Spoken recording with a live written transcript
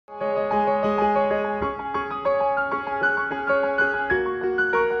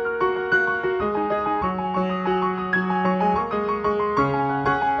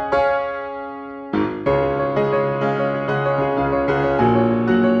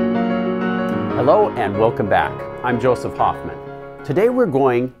Hello and welcome back. I'm Joseph Hoffman. Today we're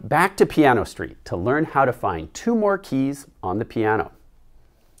going back to Piano Street to learn how to find 2 more keys on the piano.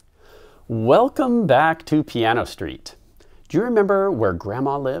 Welcome back to Piano Street. Do you remember where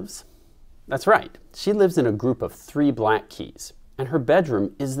Grandma lives? That's right. She lives in a group of 3 black keys, and her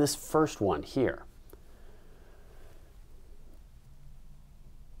bedroom is this first one here.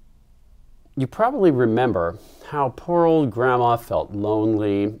 You probably remember how poor old Grandma felt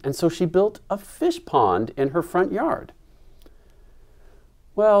lonely, and so she built a fish pond in her front yard.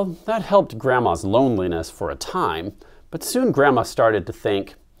 Well, that helped Grandma's loneliness for a time, but soon Grandma started to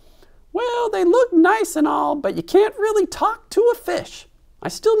think, well, they look nice and all, but you can't really talk to a fish. I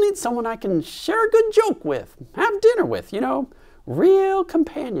still need someone I can share a good joke with, have dinner with, real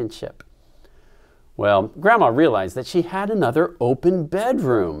companionship. Well, Grandma realized that she had another open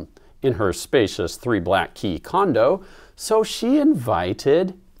bedroom in her spacious 3 black key condo, so she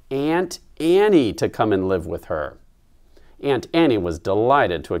invited Aunt Annie to come and live with her. Aunt Annie was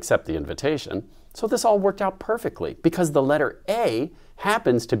delighted to accept the invitation, so this all worked out perfectly because the letter A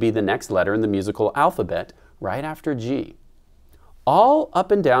happens to be the next letter in the musical alphabet right after G. All up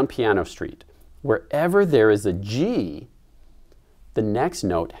and down Piano Street, wherever there is a G, the next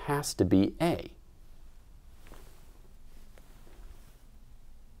note has to be A.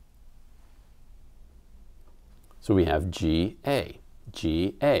 So we have G, A,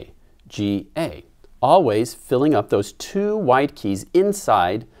 G, A, G, A, always filling up those 2 white keys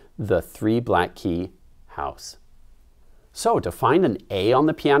inside the 3 black key house. So to find an A on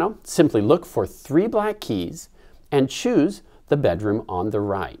the piano, simply look for 3 black keys and choose the bedroom on the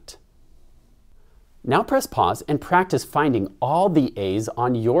right. Now press pause and practice finding all the A's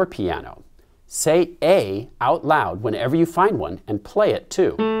on your piano. Say A out loud whenever you find one and play it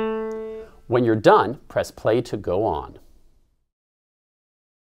too. When you're done, press play to go on.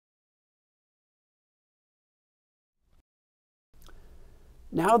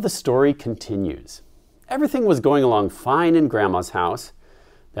 Now the story continues. Everything was going along fine in Grandma's house.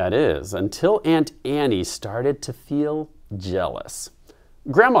 That is, until Aunt Annie started to feel jealous.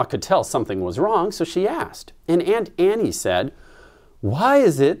 Grandma could tell something was wrong, so she asked. And Aunt Annie said, "Why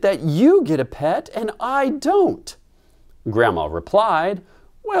is it that you get a pet and I don't?" Grandma replied,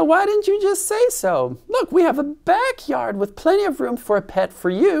 "Well, why didn't you just say so? Look, we have a backyard with plenty of room for a pet for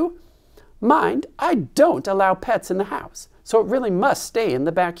you. Mind, I don't allow pets in the house, so it really must stay in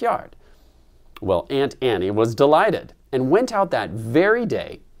the backyard." Well, Aunt Annie was delighted and went out that very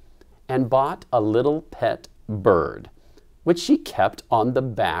day and bought a little pet bird, which she kept on the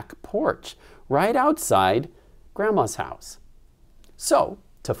back porch, right outside Grandma's house. So,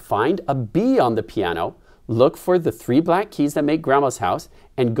 to find a B on the piano, look for the 3 black keys that make Grandma's house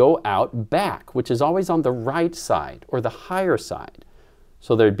and go out back, which is always on the right side or the higher side.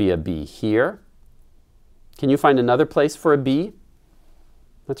 So there'd be a B here. Can you find another place for a B?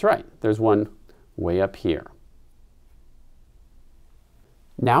 That's right, there's one way up here.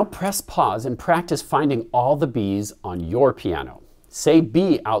 Now press pause and practice finding all the B's on your piano. Say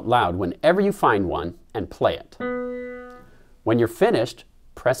B out loud whenever you find one and play it. When you're finished,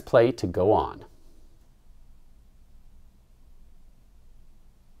 press play to go on.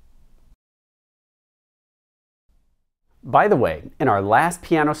 By the way, in our last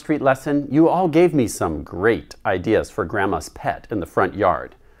Piano Street lesson, you all gave me some great ideas for Grandma's pet in the front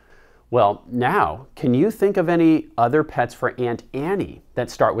yard. Well, now, can you think of any other pets for Aunt Annie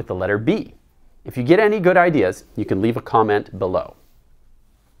that start with the letter B? If you get any good ideas, you can leave a comment below.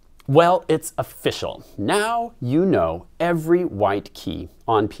 Well, it's official. Now you know every white key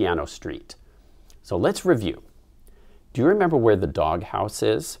on Piano Street. So let's review. Do you remember where the doghouse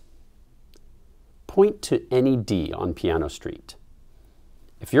is? Point to any D on Piano Street.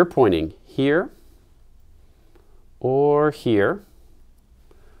 If you're pointing here, or here,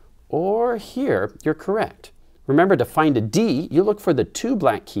 or here, you're correct. Remember, to find a D, you look for the 2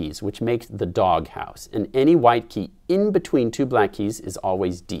 black keys, which make the doghouse, and any white key in between 2 black keys is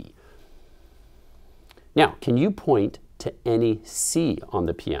always D. Now, can you point to any C on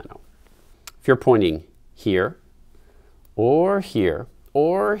the piano? If you're pointing here, or here,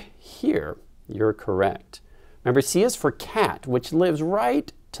 or here, you're correct. Remember, C is for cat, which lives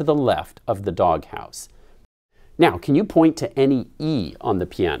right to the left of the doghouse. Now, can you point to any E on the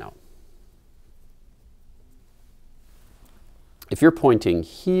piano? If you're pointing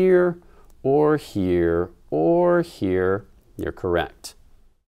here, or here, or here, you're correct.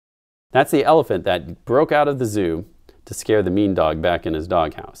 That's the elephant that broke out of the zoo to scare the mean dog back in his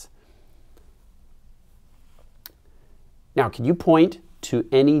doghouse. Now, can you point to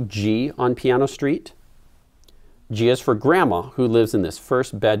any G on Piano Street? G is for Grandma, who lives in this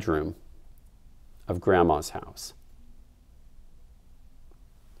first bedroom. of Grandma's house.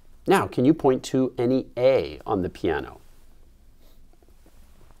 Now, can you point to any A on the piano?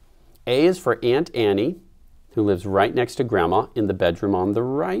 A is for Aunt Annie, who lives right next to Grandma in the bedroom on the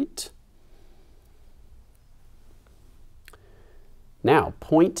right. Now,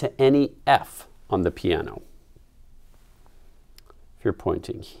 point to any F on the piano. If you're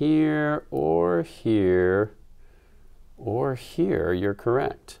pointing here, or here, or here, you're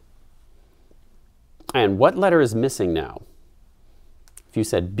correct. And what letter is missing now? If you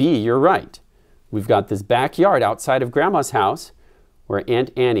said B, you're right. We've got this backyard outside of Grandma's house where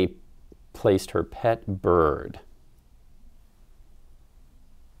Aunt Annie placed her pet bird.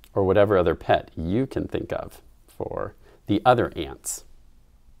 Or whatever other pet you can think of for the other ants.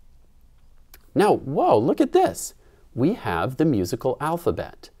 Now, whoa, look at this. We have the musical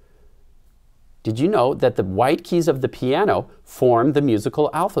alphabet. Did you know that the white keys of the piano form the musical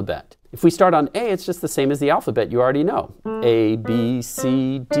alphabet? If we start on A, it's just the same as the alphabet you already know. A, B,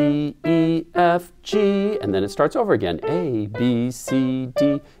 C, D, E, F, G, and then it starts over again. A, B, C,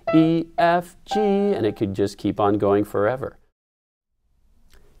 D, E, F, G, and it could just keep on going forever.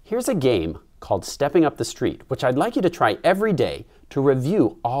 Here's a game called Stepping Up the Street, which I'd like you to try every day to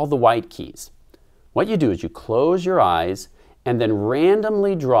review all the white keys. What you do is you close your eyes and then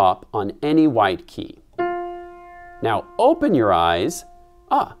randomly drop on any white key. Now open your eyes.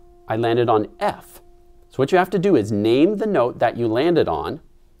 I landed on F. So what you have to do is name the note that you landed on.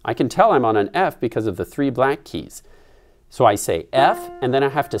 I can tell I'm on an F because of the 3 black keys. So I say F, and then I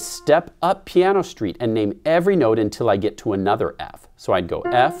have to step up piano street and name every note until I get to another F. So I'd go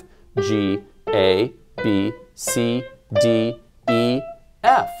F, G, A, B, C, D, E,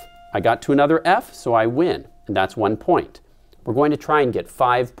 F. I got to another F, so I win, and that's 1 point. We're going to try and get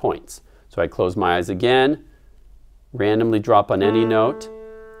 5 points. So I close my eyes again, randomly drop on any note.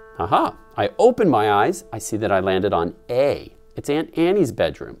 Aha! I open my eyes, I see that I landed on A. It's Aunt Annie's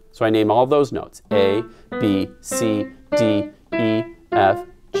bedroom. So I name all those notes. A, B, C, D, E, F,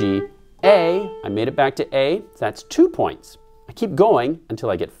 G, A. I made it back to A. That's 2 points. I keep going until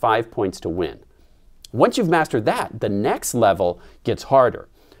I get 5 points to win. Once you've mastered that, the next level gets harder.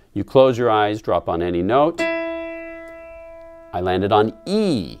 You close your eyes, drop on any note. I landed on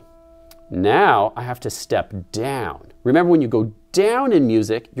E. Now I have to step down. Remember, when you go down in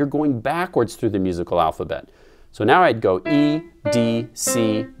music, you're going backwards through the musical alphabet. So now I'd go E, D,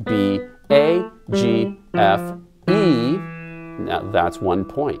 C, B, A, G, F, E. Now that's 1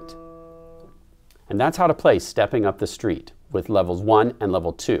 point. And that's how to play Stepping Up the Street with levels 1 and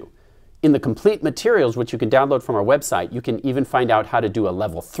level 2. In the complete materials, which you can download from our website, you can even find out how to do a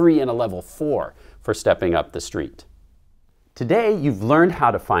level 3 and a level 4 for Stepping Up the Street. Today, you've learned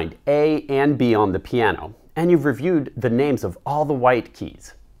how to find A and B on the piano, and you've reviewed the names of all the white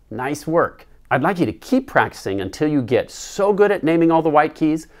keys. Nice work. I'd like you to keep practicing until you get so good at naming all the white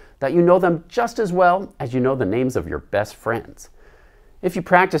keys that you know them just as well as you know the names of your best friends. If you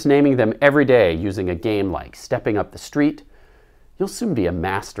practice naming them every day using a game like Stepping Up the Street, you'll soon be a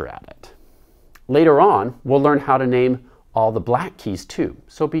master at it. Later on, we'll learn how to name all the black keys too,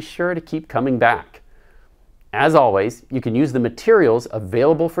 so be sure to keep coming back. As always, you can use the materials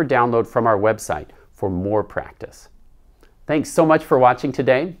available for download from our website for more practice. Thanks so much for watching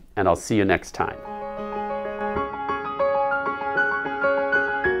today, and I'll see you next time.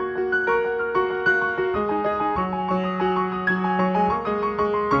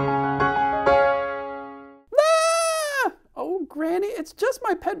 Oh, Granny, it's just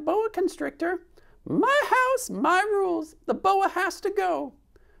my pet boa constrictor. My house, my rules. The boa has to go.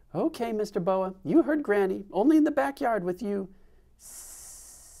 Okay, Mr. Boa, you heard Granny, only in the backyard with you.